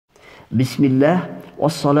Bismillah,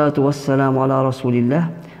 wassalatu wassalamu ala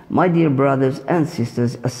rasulillah. My dear brothers and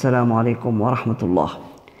sisters, assalamu alaikum wa rahmatullah.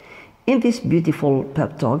 In this beautiful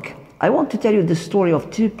pep talk, I want to tell you the story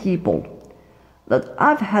of two people that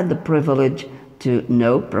I've had the privilege to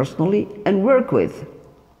know personally and work with.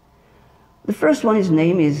 The first one, his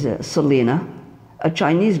name is Selena, a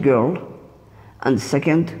Chinese girl, and the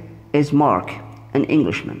second is Mark, an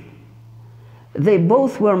Englishman. They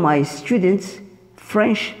both were my students,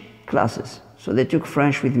 French classes. So they took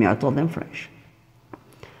French with me. I taught them French.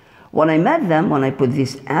 When I met them, when I put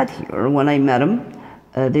this ad here, when I met them,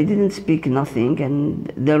 they didn't speak nothing,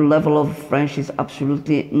 and their level of French is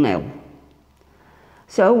absolutely nil.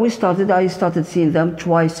 So I started seeing them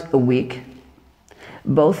twice a week.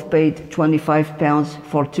 Both paid £25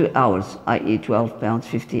 for 2 hours, i.e.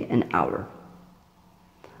 £12.50 an hour.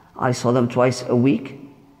 I saw them twice a week,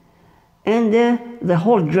 and the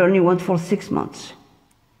whole journey went for 6 months.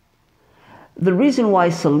 The reason why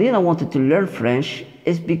Selena wanted to learn French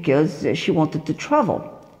is because she wanted to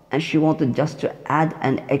travel, and she wanted just to add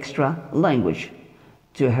an extra language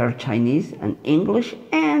to her Chinese and English,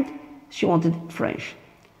 and she wanted French.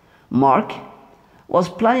 Mark was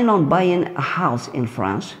planning on buying a house in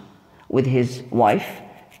France with his wife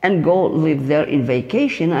and go live there in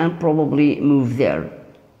vacation and probably move there.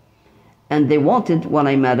 And they wanted, when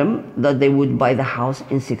I met him, that they would buy the house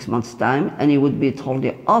in 6 months' time, and it would be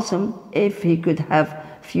totally awesome if he could have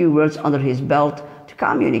few words under his belt to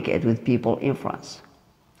communicate with people in France.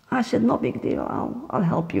 I said, no big deal, I'll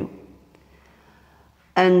help you.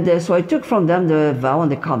 And so I took from them the vow and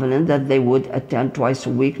the covenant that they would attend twice a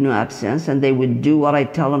week, no absence, and they would do what I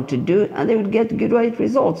tell them to do, and they would get great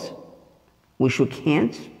results. We shook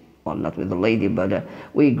hands, well, not with the lady, but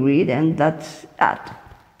we agreed, and that's that.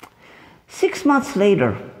 6 months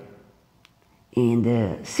later, and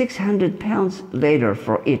 £600 later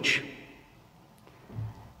for each,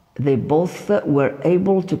 they both were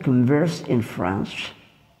able to converse in French,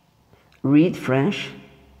 read French,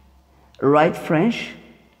 write French,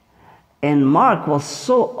 and Mark was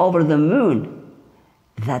so over the moon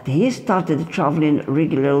that he started traveling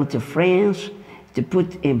regularly to France to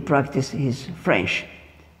put in practice his French.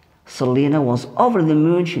 Selena was over the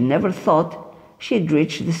moon. She never thought she'd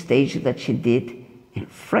reached the stage that she did in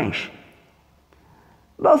French.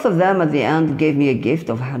 Both of them at the end gave me a gift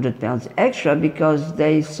of £100 extra because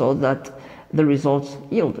they saw that the results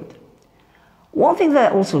yielded. One thing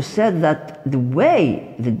that I also said, that the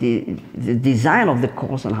way, the design of the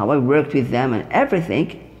course and how I worked with them and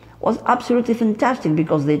everything was absolutely fantastic,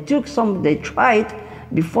 because they tried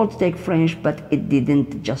before to take French, but it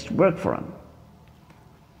didn't just work for them.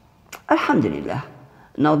 Alhamdulillah.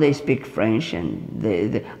 Now they speak French,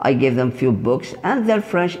 and I gave them a few books, and their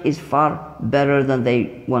French is far better than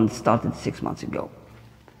they once started 6 months ago.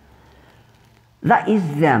 That is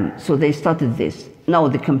them. So they started this. Now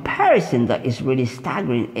the comparison that is really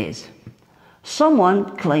staggering is,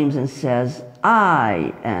 someone claims and says,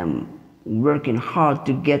 I am working hard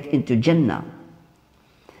to get into Jannah,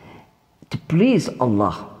 to please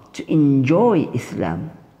Allah, to enjoy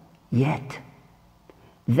Islam, yet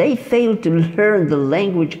they fail to learn the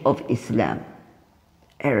language of Islam,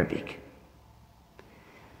 Arabic.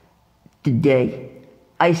 Today,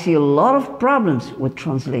 I see a lot of problems with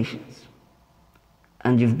translations.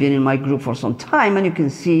 And you've been in my group for some time, and you can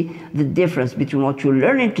see the difference between what you're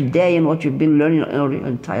learning today and what you've been learning your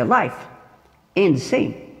entire life. Ain't the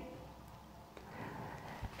same.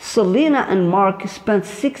 Selena and Mark spent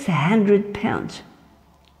 £600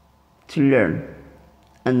 to learn.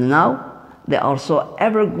 And now, they are so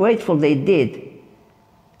ever grateful they did.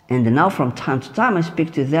 And now from time to time I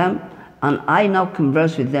speak to them, and I now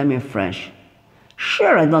converse with them in French.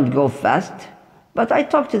 Sure, I don't go fast, but I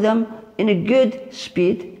talk to them in a good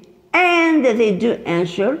speed, and they do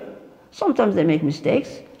answer. Sometimes they make mistakes,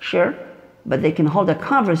 sure, but they can hold a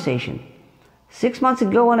conversation. 6 months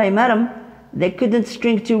ago when I met them, they couldn't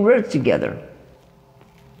string 2 words together.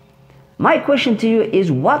 My question to you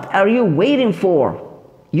is, what are you waiting for?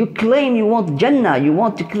 You claim you want Jannah, you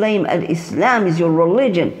want to claim Islam is your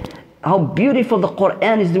religion, how beautiful the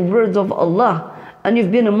Quran is, the words of Allah, and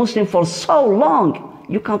you've been a Muslim for so long,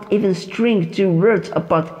 you can't even string 2 words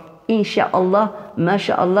apart. Insha'Allah,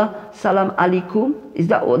 MashaAllah, Salam Alaikum. Is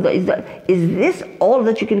this all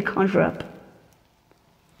that you can conjure up?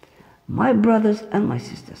 My brothers and my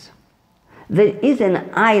sisters, there is an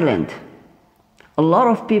island a lot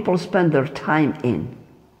of people spend their time in.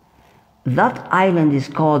 That island is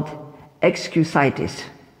called excusitis.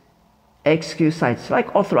 Excusitis,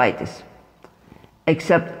 like arthritis.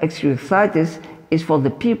 Except excusitis is for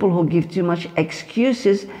the people who give too much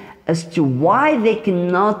excuses as to why they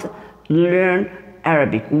cannot learn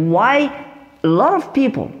Arabic. Why a lot of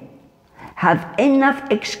people have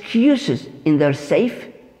enough excuses in their safe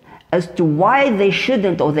as to why they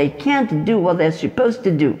shouldn't or they can't do what they're supposed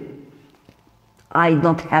to do. I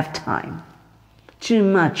don't have time. Too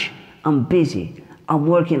much. I'm busy. I'm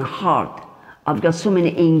working hard. I've got so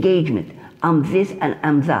many engagements. I'm this and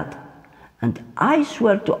I'm that. And I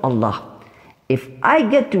swear to Allah, if I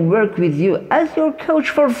get to work with you as your coach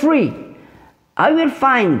for free, I will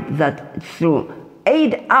find that through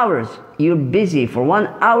 8 hours, you're busy for 1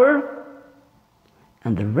 hour,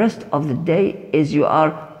 and the rest of the day is you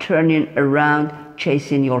are turning around,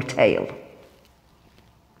 chasing your tail.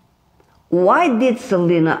 Why did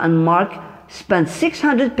Selena and Mark spend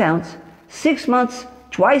 £600, 6 months,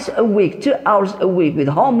 twice a week, 2 hours a week with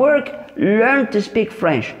homework, learn to speak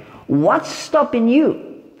French? What's stopping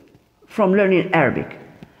you from learning Arabic?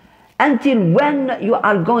 Until when you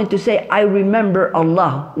are going to say, I remember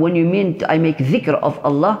Allah, when you mean I make dhikr of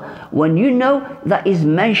Allah, when you know that is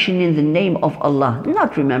mentioning the name of Allah,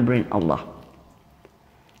 not remembering Allah?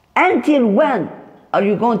 Until when are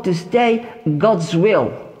you going to say God's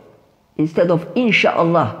will instead of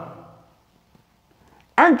inshallah?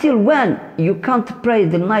 Until when you can't pray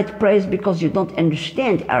the night prayers because you don't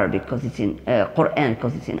understand Arabic, because it's in Quran,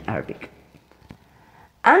 because it's in Arabic?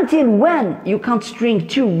 Until when you can't string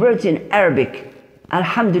 2 words in Arabic,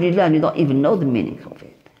 Alhamdulillah, and you don't even know the meaning of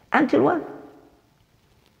it? Until when?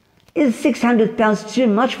 Is £600 too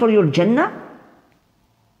much for your Jannah?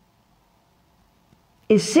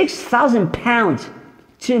 Is £6,000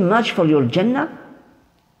 too much for your Jannah?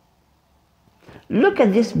 Look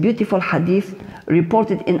at this beautiful hadith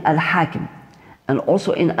reported in Al-Hakim and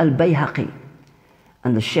also in Al-Bayhaqi.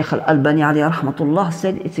 And the Shaykh Al-Albani alayhi rahmatullah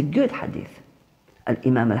said it's a good hadith.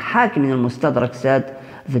 Al-Imam Al-Hakim in Al-Mustadrak said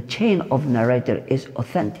the chain of narrator is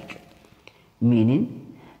authentic,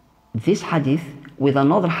 meaning this hadith with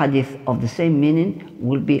another hadith of the same meaning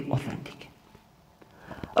will be authentic.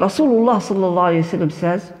 Rasulullah sallallahu alayhi wa sallam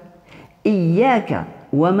says, إِيَّاكَ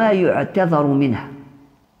وَمَا يُعْتَذَرُ مِنْهَا.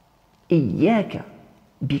 إِيَّاكَ,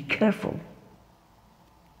 be careful.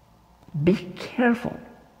 Be careful.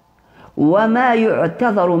 وَمَا يُعْتَذَرُ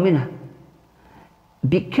مِنْهَا.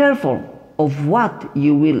 Be careful of what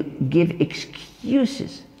you will give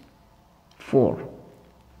excuses for.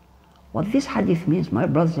 What this hadith means, my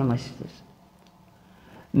brothers and my sisters,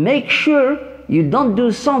 make sure you don't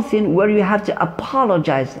do something where you have to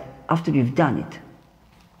apologize after you've done it.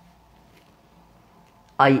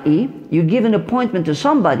 i.e., you give an appointment to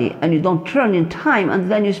somebody and you don't turn in time, and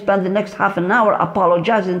then you spend the next half an hour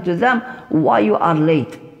apologizing to them why you are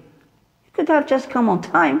late. You could have just come on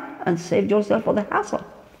time and saved yourself for the hassle.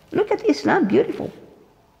 Look at Islam, beautiful.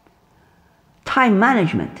 Time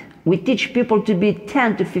management. We teach people to be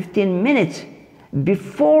 10 to 15 minutes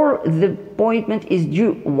before the appointment is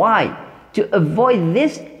due. Why? To avoid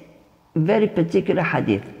this very particular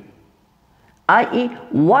hadith. i.e.,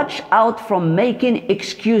 watch out from making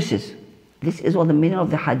excuses. This is what the meaning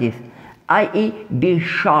of the hadith. i.e., be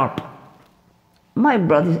sharp. My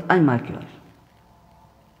brothers and my sisters,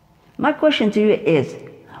 my question to you is,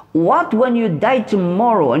 what when you die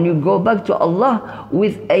tomorrow and you go back to Allah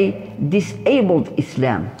with a disabled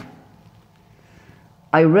Islam?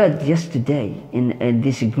 I read yesterday in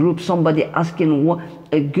this group somebody asking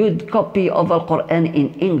a good copy of Al-Quran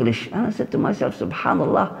in English. And I said to myself,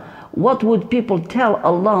 subhanallah, what would people tell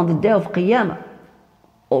Allah on the day of Qiyamah?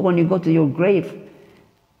 Or when you go to your grave,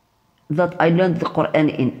 that I learned the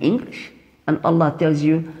Quran in English? And Allah tells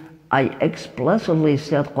you, I explicitly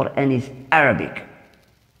said Quran is Arabic.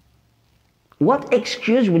 What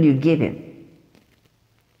excuse will you give him?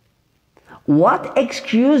 What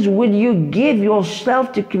excuse will you give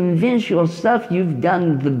yourself to convince yourself you've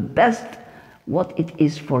done the best, what it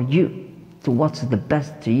is for you, to what's the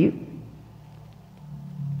best to you?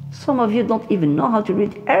 Some of you don't even know how to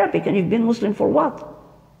read Arabic, and you've been Muslim for what?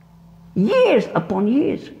 Years upon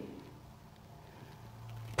years.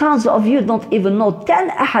 Tons of you don't even know 10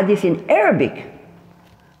 ahadith in Arabic.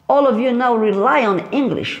 All of you now rely on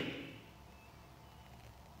English.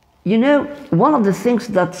 You know, one of the things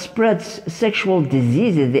that spreads sexual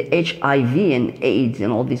diseases, the HIV and AIDS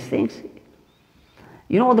and all these things,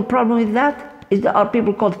 you know what the problem with that is? There are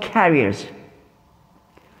people called carriers.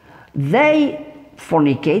 They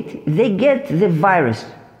fornicate, they get the virus,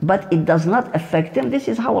 but it does not affect them. This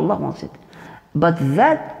is how Allah wants it. But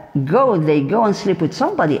they go and sleep with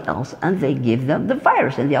somebody else and they give them the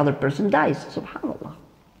virus and the other person dies. Subhanallah.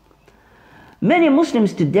 Many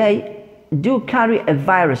Muslims today do carry a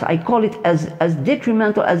virus. I call it as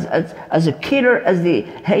detrimental, as a killer as the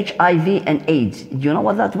HIV and AIDS. Do you know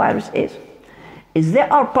what that virus is? is they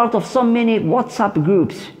are part of so many WhatsApp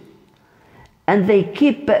groups, and they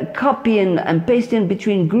keep copying and pasting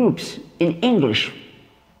between groups in English.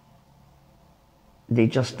 They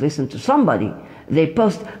just listen to somebody. They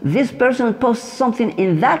post, this person posts something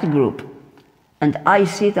in that group, and I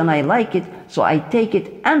see it and I like it, so I take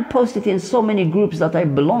it and post it in so many groups that I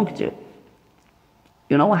belong to.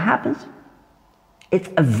 You know what happens? It's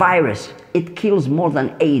a virus. It kills more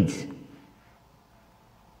than AIDS.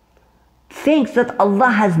 Things that Allah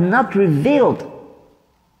has not revealed.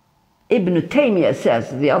 Ibn Taymiyyah says,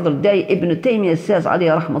 the other day, Ibn Taymiyyah says,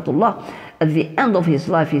 alayhi rahmatullah, at the end of his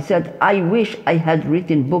life, he said, I wish I had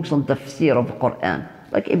written books on tafsir of the Quran,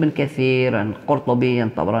 like Ibn Kathir and Qurtubi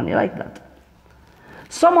and Tabrani, like that.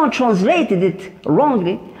 Someone translated it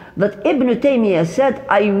wrongly, that Ibn Taymiyyah said,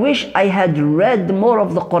 I wish I had read more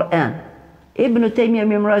of the Quran. Ibn Taymiyyah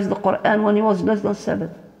memorized the Quran when he was less than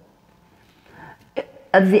 7.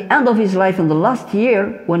 At the end of his life, in the last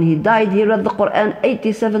year, when he died, he read the Quran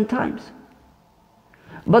 87 times.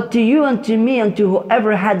 But to you and to me and to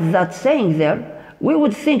whoever had that saying there, we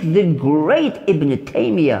would think the great Ibn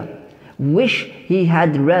Taymiyyah wish he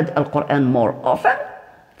had read Al-Quran more often.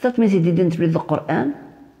 That means he didn't read the Quran.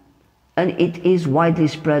 And it is widely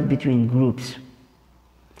spread between groups.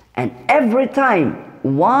 And every time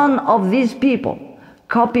one of these people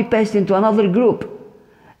copy-paste into another group,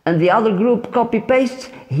 and the other group copy-pastes,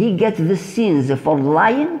 he gets the sins for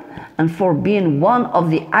lying and for being one of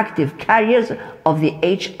the active carriers of the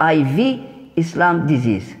HIV Islam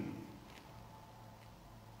disease.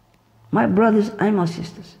 My brothers and my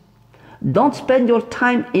sisters, don't spend your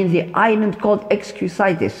time in the island called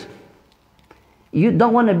excusitis. You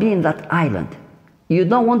don't want to be in that island. You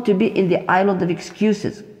don't want to be in the island of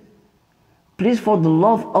excuses. Please, for the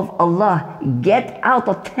love of Allah, get out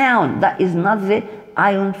of town. That is not the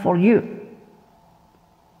island for you.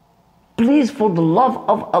 Please, for the love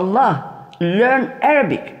of Allah, learn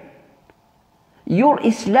Arabic. Your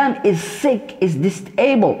Islam is sick, is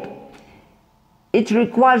disabled. It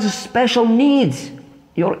requires special needs,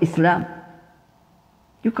 your Islam.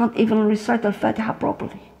 You can't even recite Al-Fatiha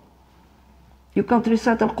properly. You can't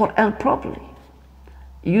recite Al-Quran properly.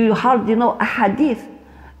 You hardly know a hadith.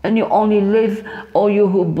 And you only live, all you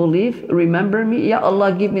who believe, remember me. Ya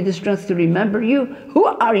Allah, give me the strength to remember you. Who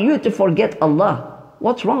are you to forget Allah?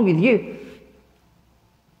 What's wrong with you?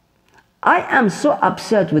 I am so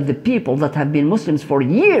upset with the people that have been Muslims for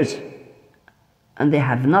years, and they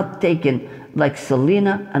have not taken, like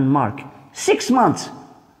Selena and Mark, 6 months,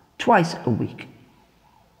 twice a week.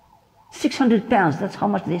 600 pounds, that's how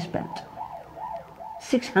much they spent.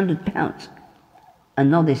 600 pounds. And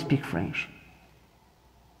now they speak French.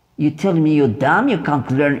 You tell me you're dumb, you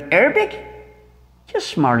can't learn Arabic? You're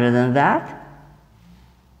smarter than that.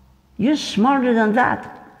 You're smarter than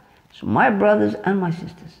that. So my brothers and my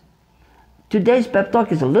sisters, today's pep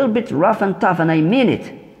talk is a little bit rough and tough, and I mean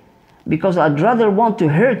it. Because I'd rather want to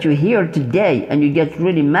hurt you here today and you get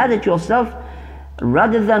really mad at yourself,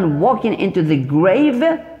 rather than walking into the grave,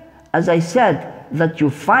 as I said, that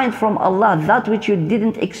you find from Allah that which you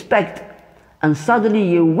didn't expect. And suddenly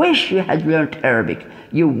you wish you had learned Arabic.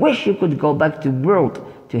 You wish you could go back to the world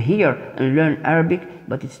to hear and learn Arabic,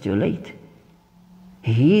 but it's too late.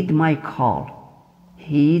 Heed my call.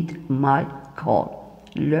 Heed my call.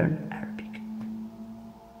 Learn Arabic.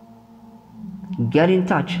 Get in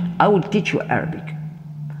touch. I will teach you Arabic.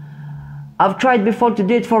 I've tried before to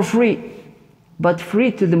do it for free, but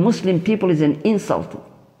free to the Muslim people is an insult.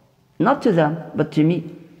 Not to them, but to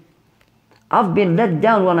me. I've been let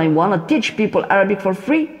down when I want to teach people Arabic for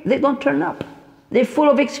free. They don't turn up. They're full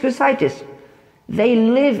of excusitis. They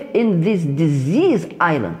live in this disease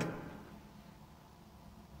island.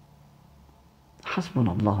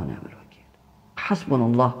 Hasbunallah wa ni'mal wakeel.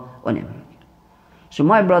 Hasbunallah wa ni'mal wakeel. So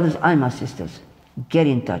my brothers and my sisters, get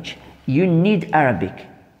in touch. You need Arabic.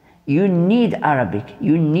 You need Arabic.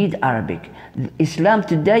 You need Arabic. Islam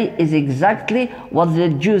today is exactly what the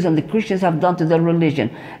Jews and the Christians have done to their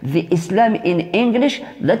religion. The Islam in English,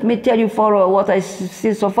 let me tell you, for what I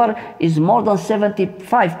see so far, is more than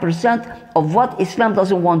 75% of what Islam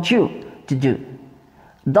doesn't want you to do.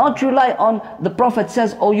 Don't rely on the Prophet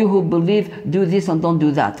says, oh, you who believe, do this and don't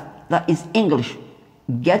do that. That is English.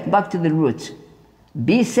 Get back to the roots.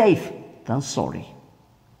 Be safe, then sorry.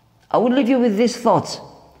 I will leave you with these thoughts.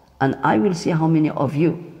 And I will see how many of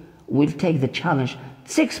you will take the challenge.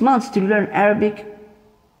 6 months to learn Arabic.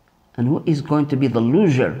 And who is going to be the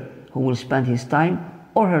loser who will spend his time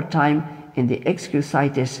or her time in the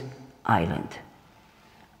excusitis island.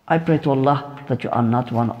 I pray to Allah that you are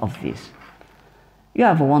not one of these. You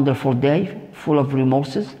have a wonderful day, full of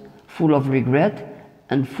remorses, full of regret,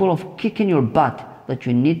 and full of kicking your butt that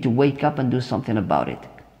you need to wake up and do something about it.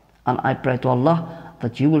 And I pray to Allah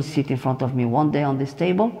that you will sit in front of me one day on this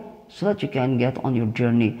table so that you can get on your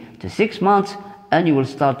journey to 6 months and you will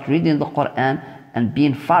start reading the Quran and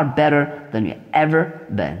being far better than you ever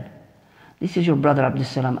been. This is your brother Abdul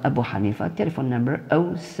Salam Abu Hanifa. Telephone number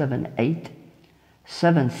 078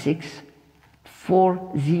 76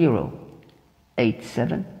 40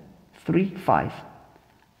 8735.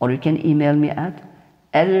 Or you can email me at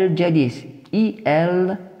eljadis,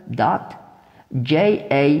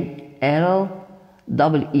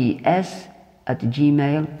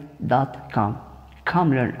 el.jalles@gmail.com.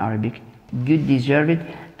 Come learn Arabic. You deserve it,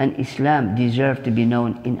 and Islam deserves to be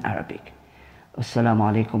known in Arabic. Assalamu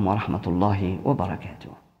alaikum wa rahmatullahi wa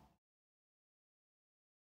barakatuh.